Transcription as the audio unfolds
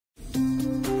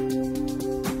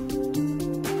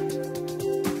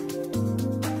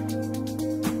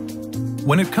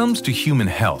When it comes to human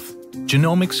health,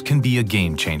 genomics can be a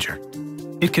game changer.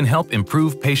 It can help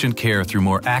improve patient care through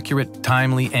more accurate,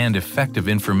 timely, and effective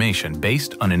information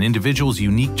based on an individual's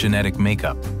unique genetic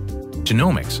makeup.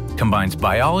 Genomics combines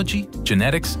biology,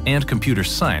 genetics, and computer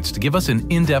science to give us an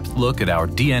in-depth look at our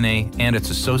DNA and its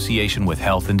association with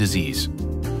health and disease.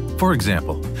 For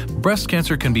example, breast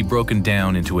cancer can be broken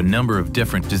down into a number of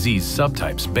different disease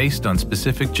subtypes based on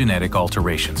specific genetic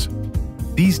alterations.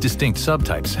 These distinct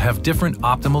subtypes have different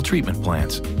optimal treatment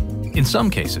plans. In some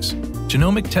cases,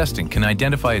 genomic testing can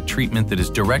identify a treatment that is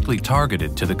directly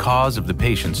targeted to the cause of the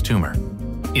patient's tumor.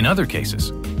 In other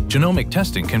cases, genomic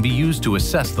testing can be used to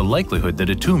assess the likelihood that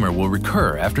a tumor will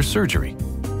recur after surgery.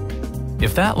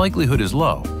 If that likelihood is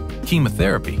low,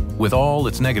 chemotherapy, with all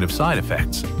its negative side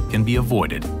effects, can be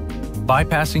avoided.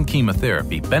 Bypassing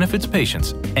chemotherapy benefits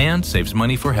patients and saves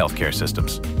money for healthcare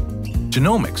systems.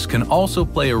 Genomics can also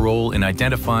play a role in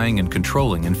identifying and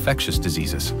controlling infectious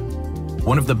diseases.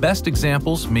 One of the best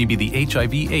examples may be the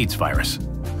HIV/AIDS virus.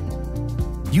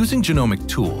 Using genomic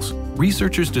tools,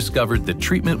 researchers discovered that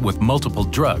treatment with multiple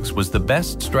drugs was the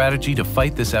best strategy to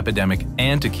fight this epidemic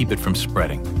and to keep it from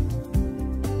spreading.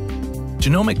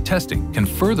 Genomic testing can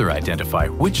further identify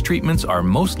which treatments are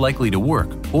most likely to work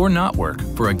or not work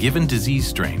for a given disease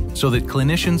strain so that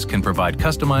clinicians can provide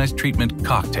customized treatment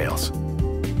cocktails.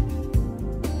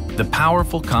 The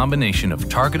powerful combination of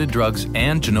targeted drugs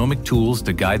and genomic tools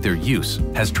to guide their use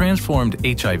has transformed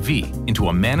HIV into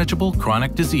a manageable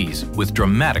chronic disease with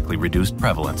dramatically reduced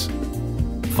prevalence.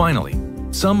 Finally,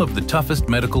 some of the toughest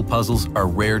medical puzzles are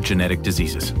rare genetic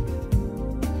diseases.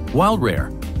 While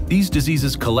rare, these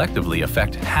diseases collectively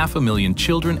affect 500,000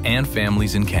 children and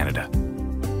families in Canada,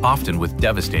 often with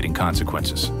devastating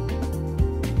consequences.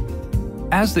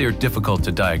 As they are difficult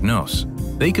to diagnose,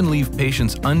 they can leave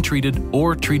patients untreated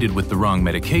or treated with the wrong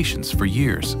medications for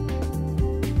years.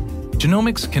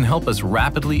 Genomics can help us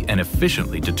rapidly and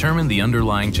efficiently determine the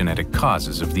underlying genetic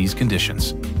causes of these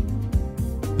conditions.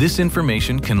 This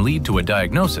information can lead to a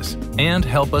diagnosis and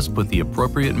help us put the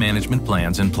appropriate management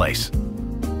plans in place.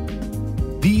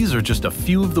 These are just a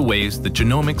few of the ways that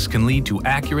genomics can lead to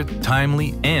accurate,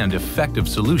 timely, and effective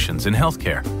solutions in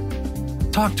healthcare.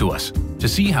 Talk to us to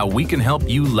see how we can help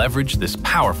you leverage this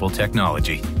powerful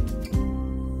technology.